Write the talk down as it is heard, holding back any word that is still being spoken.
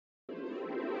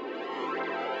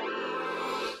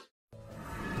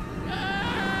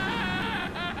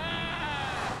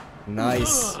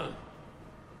Nice.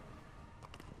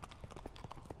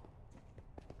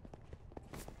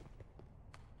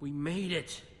 We made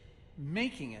it.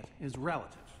 Making it is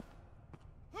relative.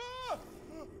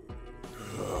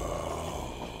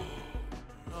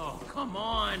 Oh, come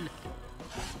on.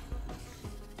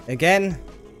 Again.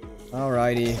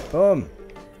 Alrighty. Boom.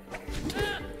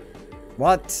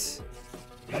 What?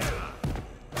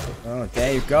 Oh,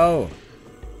 there you go.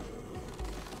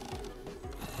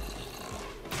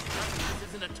 This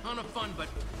isn't a ton of fun, but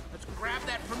let's grab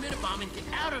that F-Bombe and get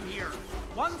out of here.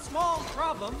 One small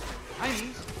problem.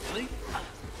 Tiny, really.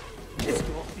 It's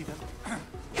cool, Steven.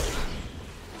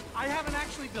 I haven't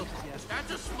actually built it yet.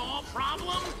 That's a small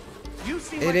problem. You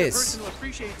seem It like is. a person who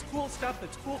appreciates cool stuff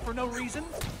that's cool for no reason.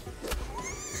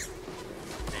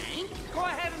 Thank? Go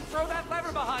ahead and throw that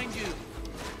lever behind you.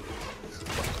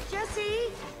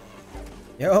 Jesse!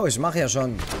 Jo, ich mach ja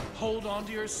schon. Hold on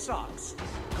to your socks,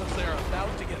 because they're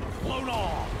about to get blown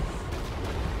off.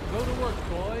 Go to work,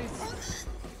 boys.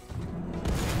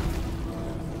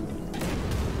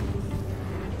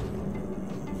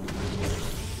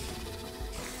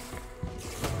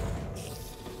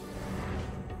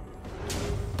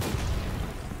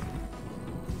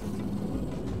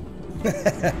 Those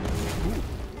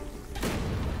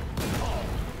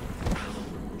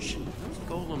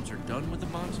golems are done with the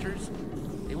monsters.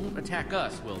 They won't attack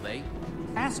us, will they?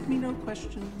 Ask me no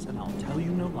questions, and I'll tell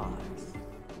you no lies.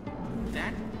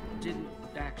 That didn't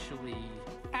actually...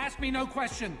 Ask me no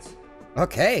questions!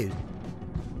 Okay.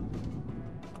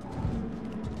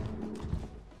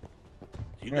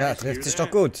 Ja, trifft sich doch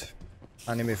gut.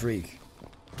 Anime Freak.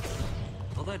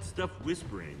 All that stuff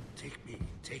whispering. Take me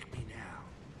now.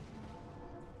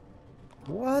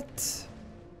 What?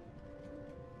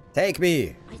 Take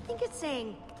me. I think it's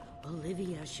saying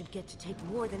Olivia should get to take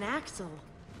more than Axel.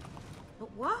 But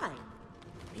why?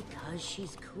 Because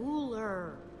she's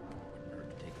cooler. Or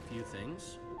to take a few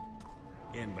things.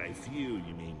 And by few,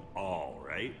 you mean all,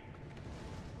 right?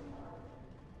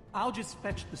 I'll just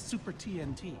fetch the Super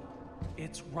TNT.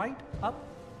 It's right up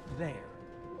there.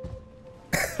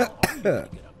 How are you gonna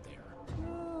get up there?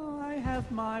 Oh, I have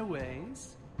my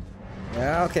ways.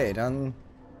 Ja, okay, dann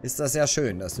ist das ja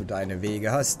schön, dass du deine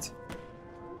Wege hast.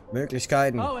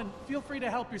 Möglichkeiten. Oh, and feel free to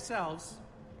help yourselves.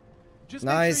 Just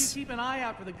Nice. make sure you keep an eye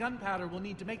out for the gunpowder we'll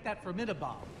need to make that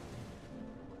F-Bombe.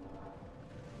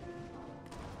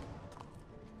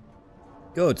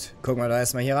 Gut, gucken wir da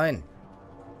erstmal hier rein.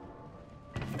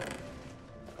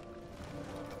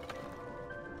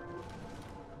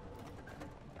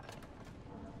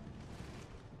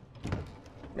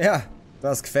 Ja,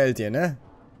 das gefällt dir, ne?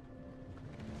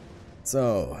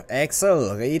 So,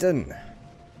 Axel, reden.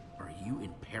 Are you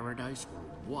in paradise or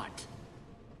what?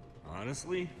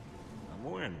 Honestly, I'm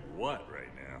wearing what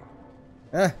right now?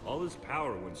 Huh? All this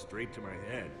power went straight to my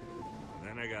head. And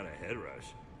then I got a head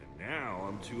rush. And now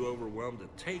I'm too overwhelmed to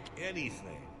take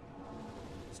anything.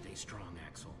 Stay strong,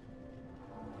 Axel.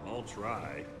 I'll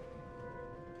try.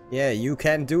 Yeah, you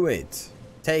can do it.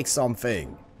 Take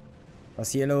something.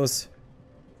 Was hier los?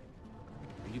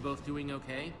 Are you both doing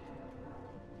okay?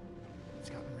 It's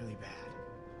gotten really bad.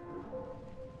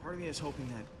 Part of me is hoping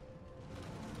that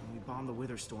when we bomb the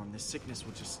Wither Storm, this sickness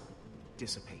will just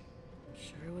dissipate.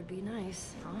 Sure would be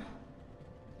nice, huh?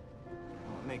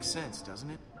 Well, it makes sense, doesn't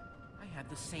it? I had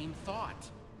the same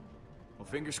thought. Well,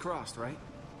 fingers crossed, right?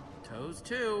 Toes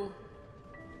too.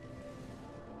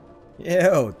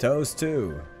 Yo, Toast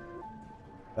 2.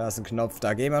 Da ist ein Knopf,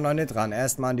 da gehen wir noch nicht dran.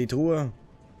 Erstmal an die Truhe.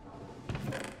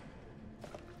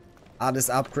 Alles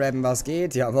abgraben, was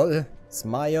geht. Jawohl.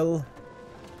 Smile.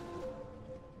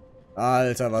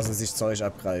 Alter, was er sich Zeug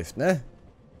abgreift, ne?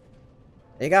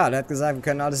 Egal, er hat gesagt, wir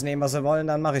können alles nehmen, was wir wollen.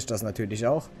 Dann mache ich das natürlich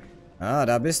auch. Ah,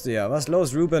 da bist du ja. Was ist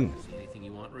los, Ruben? See anything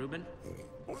you want, Ruben?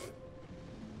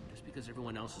 Just because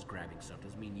everyone else is grabbing stuff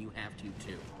doesn't mean you have to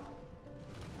too.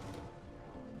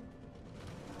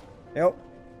 Jo,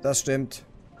 das stimmt.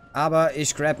 Aber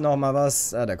ich grab noch mal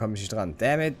was. Ah, da komme ich nicht dran.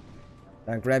 Dammit.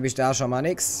 Dann grab ich da schon mal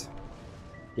nix.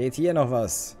 Geht hier noch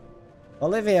was?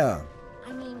 Olivia.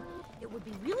 I mean, it would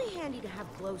be really handy to have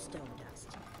glowstone dust.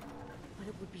 But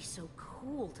it would be so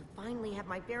cool to finally have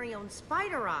my very own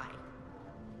spider eye.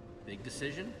 Big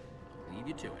decision? I'll leave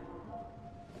you to it.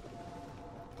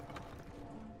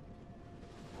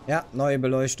 Ja, neue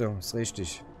Beleuchtung. Ist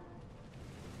richtig.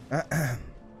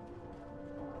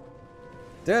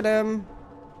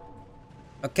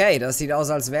 Okay, das sieht aus,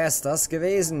 als wäre es das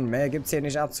gewesen. Mehr gibt's hier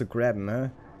nicht abzugraben,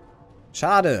 ne?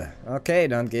 Schade. Okay,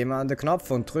 dann gehen wir an den Knopf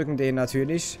und drücken den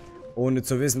natürlich. Ohne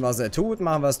zu wissen, was er tut,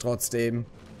 machen wir es trotzdem.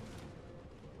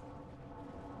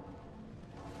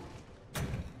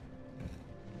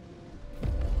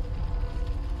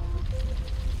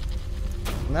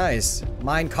 Nice.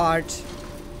 Minecart.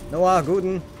 Noah,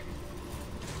 guten.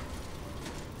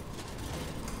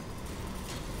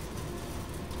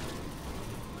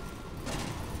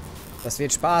 Das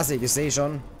wird spaßig, ich sehe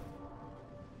schon.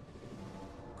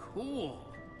 Cool.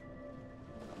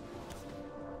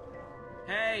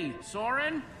 Hey,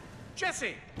 Soren?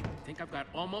 Jesse! Think I've got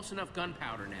almost enough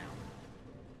gunpowder now.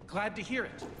 Glad to hear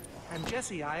it. And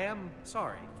Jesse, I am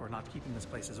sorry for not keeping this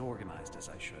place as organized as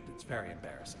I should. It's very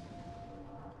embarrassing.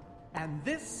 And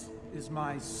this is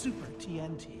my Super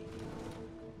TNT.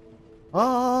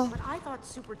 Oh. But I thought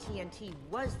Super TNT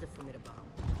was the Formidabomb.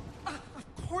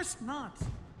 Of course not.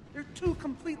 They're two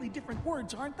completely different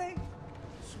words, aren't they?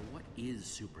 So what is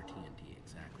Super TNT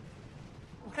exactly?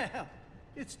 Well,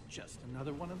 it's just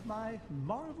another one of my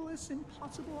marvelous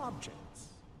impossible objects.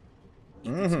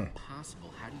 If it's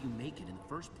impossible, how do you make it in the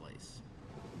first place?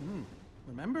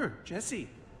 Remember, Jesse,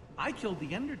 I killed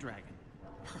the Ender Dragon.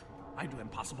 I do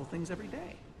impossible things every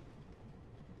day.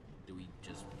 Do we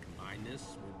just combine this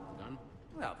with the gun?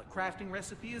 Well, the crafting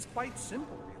recipe is quite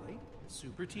simple, really.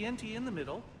 Super TNT in the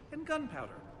middle and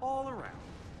gunpowder all around.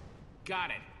 Got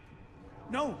it.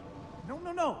 No.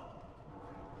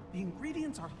 The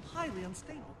ingredients are highly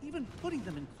unstable. Even putting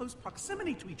them in close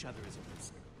proximity to each other is a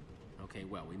risk. Okay,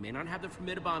 well, we may not have the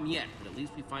Formidabomb yet, but at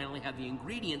least we finally have the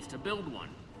ingredients to build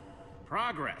one.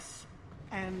 Progress.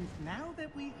 And now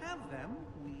that we have them,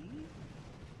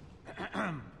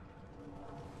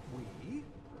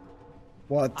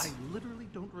 What? I literally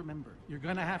don't remember. You're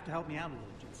gonna have to help me out a little,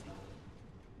 Jesse.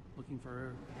 Looking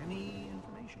for any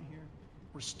information here.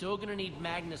 We're still gonna need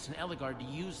Magnus and Eligard to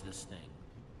use this thing.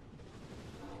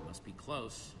 Must be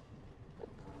close.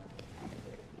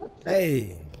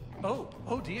 Hey.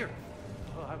 Oh dear.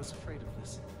 Oh, I was afraid of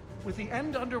this. With the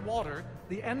end underwater,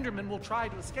 the Enderman will try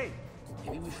to escape.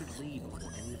 Maybe we should leave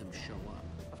before any of them show up.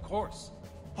 Of course.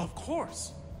 Of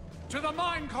course. To the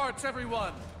mine carts,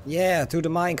 everyone! Yeah, to the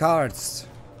minecarts.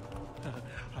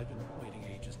 I've been waiting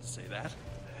ages to say that.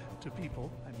 To people,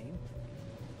 I mean.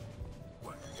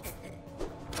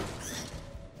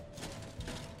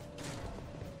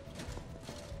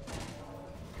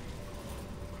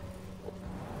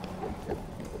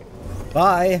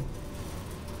 Bye.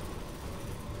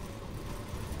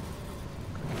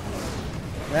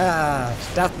 Ja,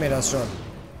 ich dachte mir das schon.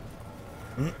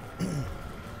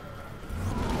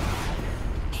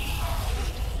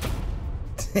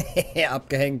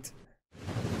 Abgehängt.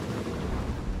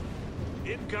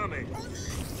 Incoming.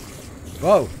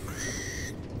 Wow.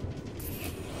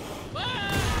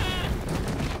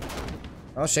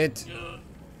 Oh shit.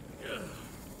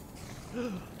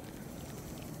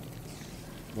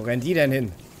 Wo rennen die denn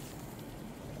hin?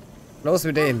 Los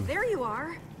mit denen. There you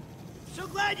are. So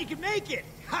glad you could make it.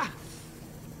 Ha!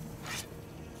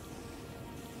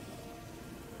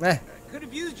 Could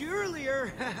have used you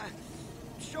earlier.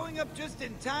 Showing up just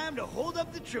in time to hold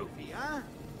up the trophy, huh?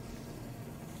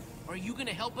 Are you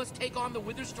gonna help us take on the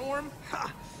Witherstorm?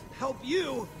 Ha! Help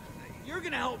you? You're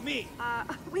gonna help me.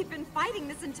 We've been fighting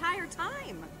this entire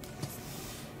time.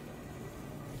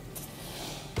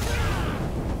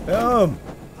 Boom.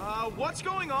 What's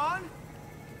going on?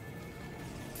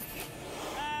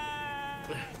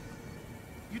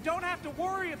 You don't have to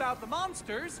worry about the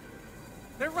monsters.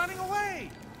 They're running away.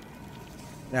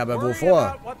 Ja, aber Worry wovor?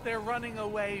 about what they're running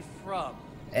away from.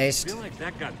 I Echt? feel like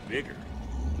that got bigger.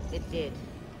 It did.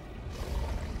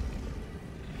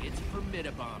 It's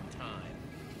Formidabomb time.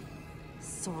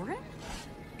 Soren?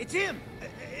 It's him.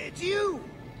 It's you.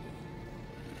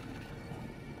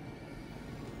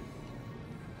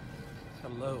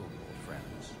 Hello, old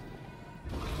friends.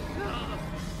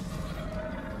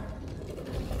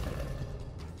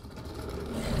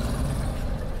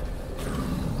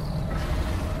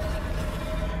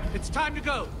 It's time to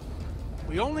go.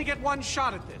 We only get one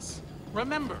shot at this.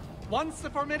 Remember, once the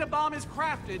Formidabomb is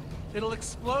crafted, it'll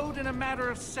explode in a matter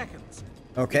of seconds.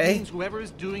 Okay. It means whoever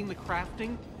is doing the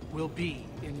crafting will be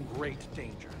in great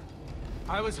danger.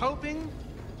 I was hoping,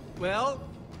 well,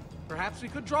 perhaps we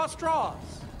could draw straws.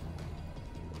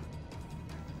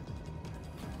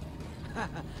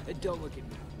 Don't look at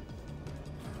me.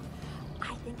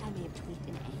 I think I may have tweaked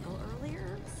an angle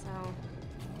earlier, so...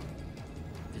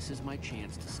 This is my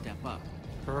chance to step up.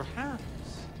 Perhaps.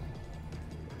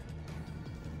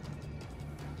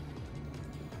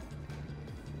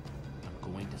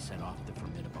 I'm going to set off the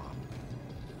Formidabomb.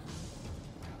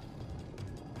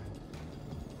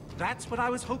 That's what I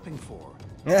was hoping for.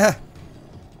 Ja,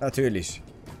 natürlich.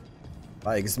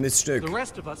 Feiges Miststück. The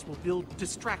rest of us will build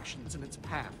distractions in its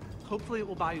path. Hopefully it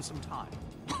will buy you some time.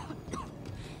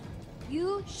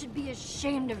 You should be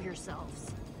ashamed of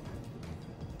yourselves.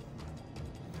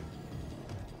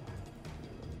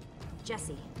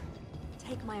 Jesse,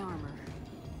 take my armor.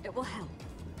 It will help.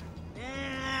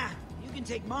 You can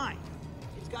take mine.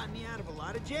 It's gotten me out of a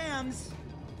lot of jams.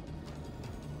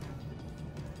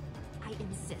 I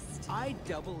insist. I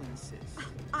double insist.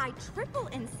 I triple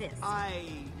insist.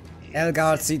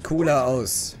 Elgard sieht cooler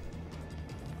aus.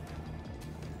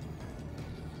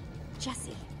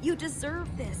 Jesse, you deserve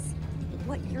this.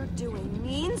 What you're doing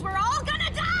means we're all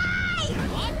gonna die!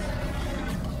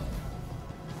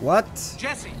 What?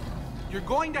 Jesse, you're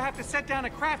going to have to set down a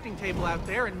crafting table out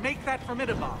there and make that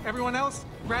formidabomb. Everyone else,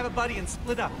 grab a buddy and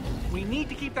split up. We need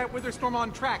to keep that Witherstorm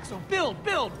on track, so build!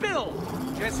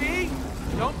 Jesse,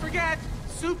 don't forget,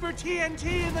 Super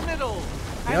TNT in the middle.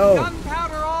 And Yo.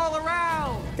 gunpowder all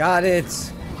around. Got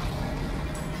it.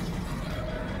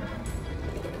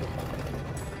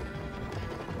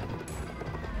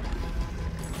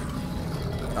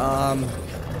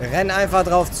 Renn einfach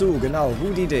drauf zu. Genau,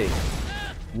 gute Idee.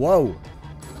 Wow.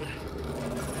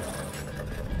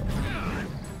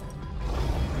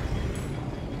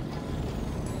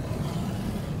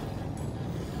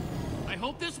 I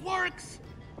hope this works.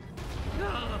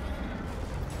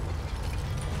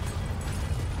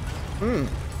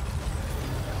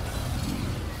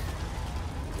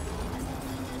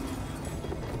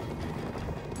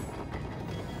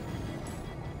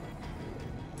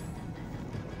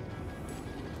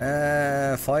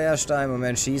 Feuerstein,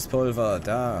 Moment, Schießpulver.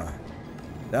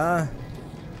 Da.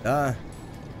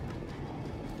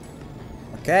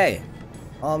 Okay.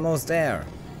 Almost there.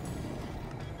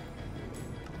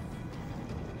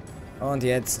 Und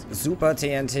jetzt Super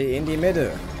TNT in die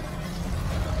Mitte.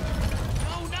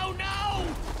 No!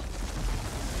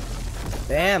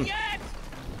 Damn. Yet!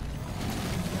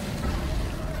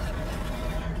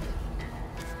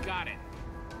 Got it.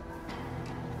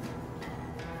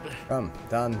 Komm,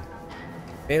 dann.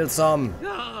 Build some.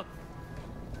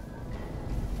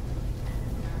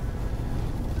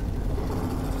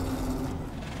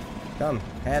 Komm,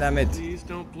 her damit. Please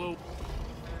don't blow.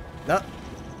 No.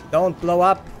 Don't blow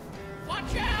up.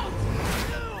 Watch out!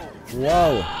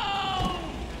 Wow. Oh!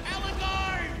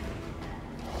 Ellegard!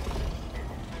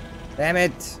 Damn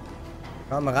it.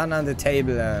 Komm ran an the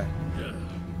table.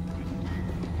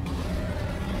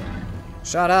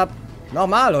 Shut up.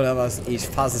 Nochmal, oder was? Ich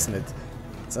fass es nicht.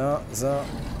 So.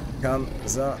 Komm,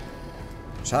 so.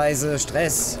 Scheiße,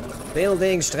 Stress.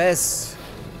 Building, Stress.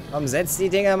 Komm, setz die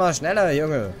Dinger mal schneller,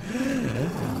 Junge.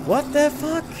 What the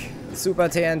fuck? Super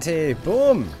TNT.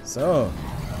 Boom. So.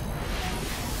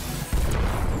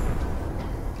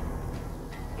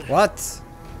 What?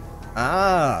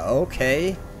 Ah,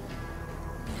 okay.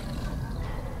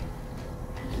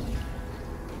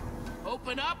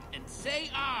 Open up and say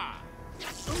ah.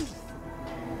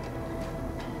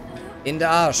 In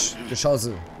der Arsch.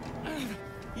 Geschosse.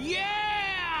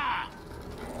 Yeah!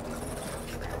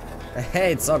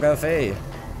 Hey, Zockerfee.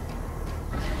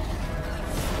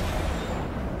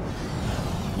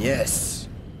 Yes.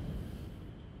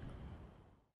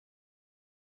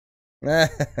 Hat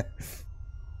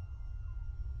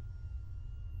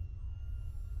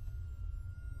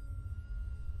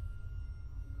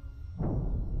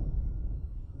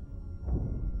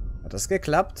das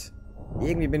geklappt?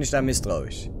 Irgendwie bin ich da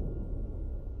misstrauisch.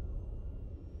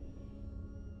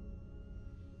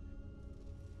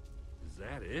 Is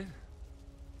that it?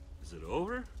 Is it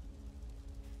over?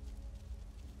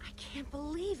 I can't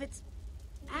believe it's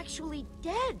actually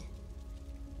dead.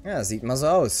 Ja, sieht mal so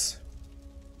aus.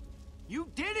 You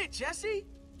did it, Jesse!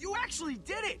 You actually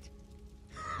did it!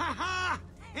 Haha!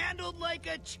 Handled like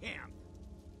a champ!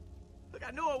 Look,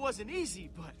 I know it wasn't easy,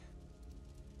 but...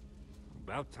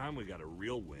 About time we got a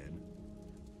real win.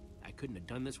 I couldn't have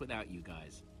done this without you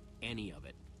guys. Any of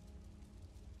it.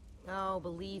 Oh,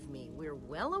 believe me, we're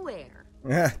well aware.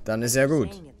 Ja, dann ist ja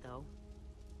gut. Saying it, though.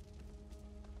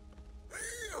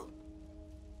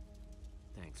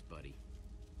 Thanks, buddy.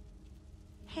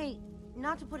 Hey,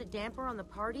 not to put a damper on the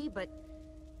party, but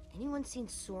anyone seen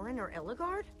Soren or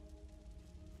Ellegard?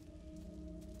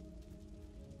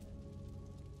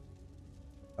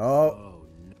 Oh. Oh,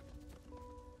 no.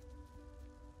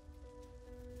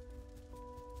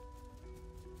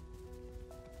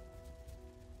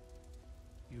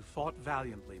 You fought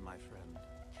valiantly, my friend.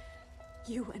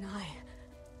 You and I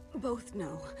both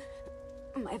know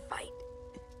my fight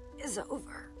is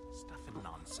over.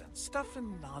 Stuff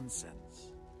and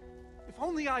nonsense. If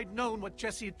only I'd known what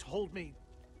Jesse had told me,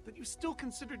 that you still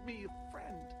considered me a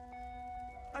friend.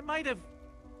 I might have...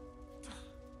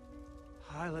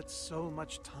 I let so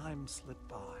much time slip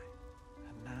by.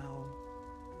 And now...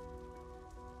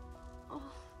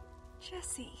 Oh,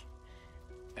 Jesse.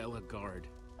 Ellegard.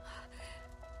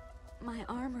 My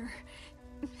armor.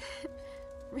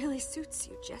 really suits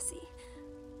you, Jesse.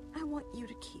 I want you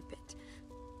to keep it,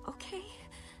 okay?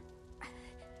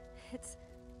 It's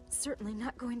certainly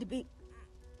not going to be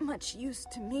much use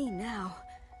to me now.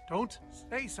 Don't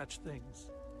say such things.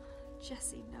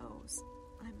 Jesse knows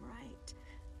I'm right.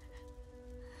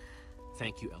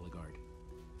 Thank you, Eligard,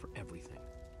 for everything.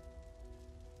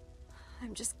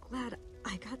 I'm just glad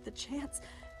I got the chance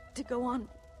to go on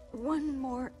one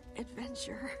more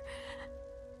adventure.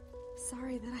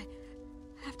 Sorry that I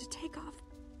have to take off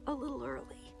a little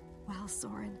early. Well,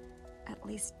 Soren, at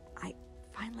least I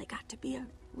finally got to be a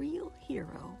real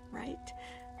hero, right?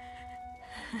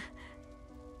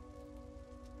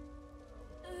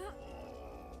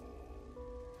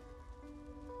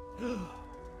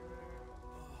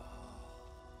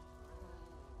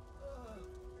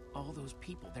 All those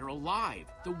people, they're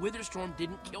alive. The Witherstorm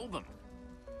didn't kill them.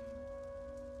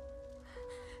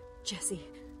 Jesse,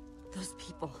 those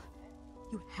people,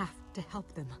 you have to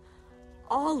help them.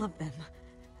 All of them.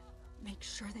 Make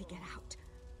sure they get out.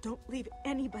 Don't leave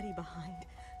anybody behind.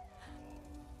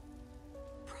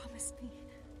 Promise me.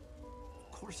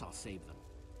 Of course I'll save them.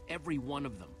 Every one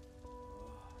of them.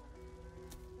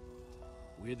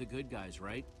 We're the good guys,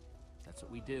 right? That's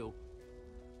what we do.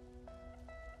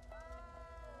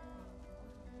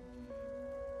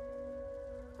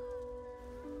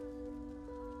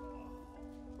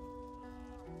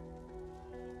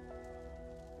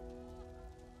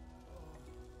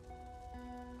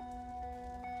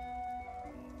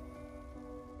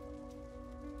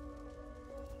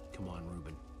 Come on,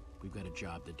 Reuben. We've got a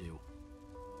job to do.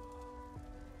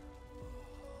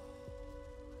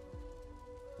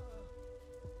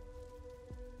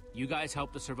 You guys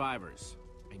help the survivors.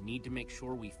 I need to make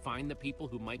sure we find the people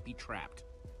who might be trapped.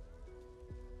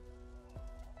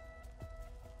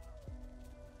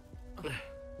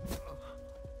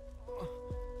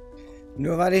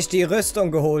 Nur weil ich die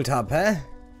Rüstung geholt habe, hä?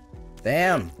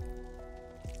 Damn.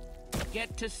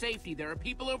 Get to safety. There are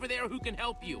people over there who can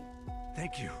help you.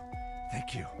 Thank you.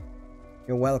 Thank you.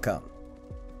 You're welcome.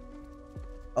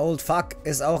 Old Fuck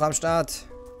ist auch am Start.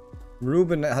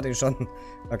 Ruben hat ihn schon.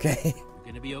 Okay. You're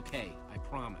gonna be okay. I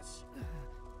promise.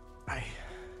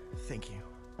 Thank you.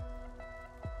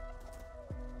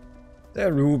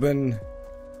 Der Ruben.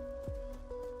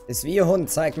 Ist wie ein Hund.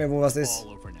 Zeig mir, wo was ist.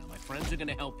 All over now. My friends are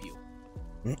gonna help you.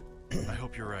 I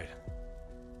hope you're right.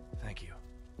 Thank you.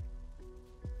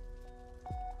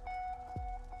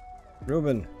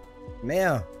 Ruben.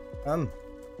 Mehr. Komm.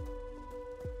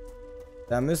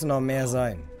 Da müssen noch mehr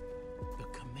sein. The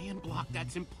command block,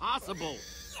 that's impossible.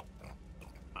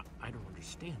 I don't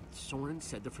understand. Soren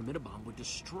said the Formidabomb would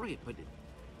destroy it, but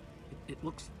it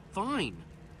looks fine.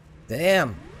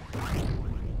 Damn.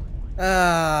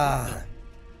 Ah.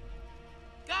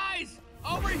 Guys,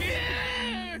 over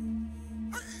here!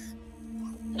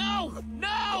 No!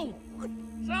 No!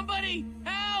 Somebody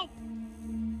help!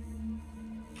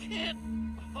 Can't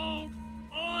hold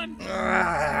on.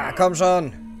 Ah, komm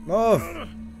schon. Move.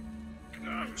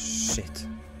 Shit.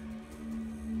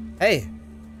 Hey.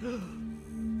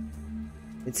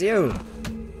 It's you.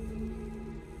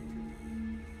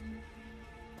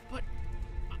 But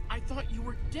I thought you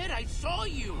were dead. I saw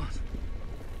you.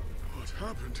 What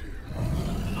happened here?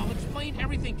 I'll explain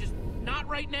everything, just not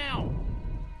right now.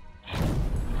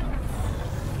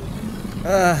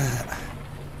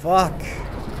 Fuck.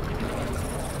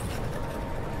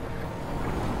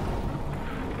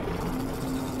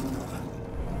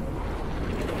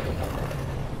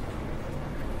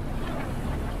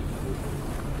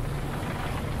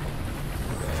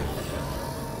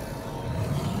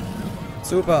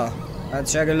 Super. Hat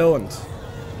sich ja gelohnt.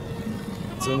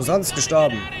 Ist umsonst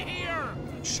gestorben.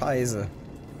 Scheiße.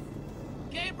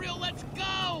 Gabriel, let's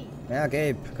go! Ja,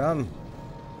 Gabe, komm.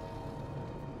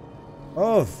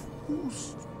 Auf.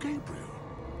 Who's Gabriel?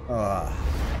 Oh.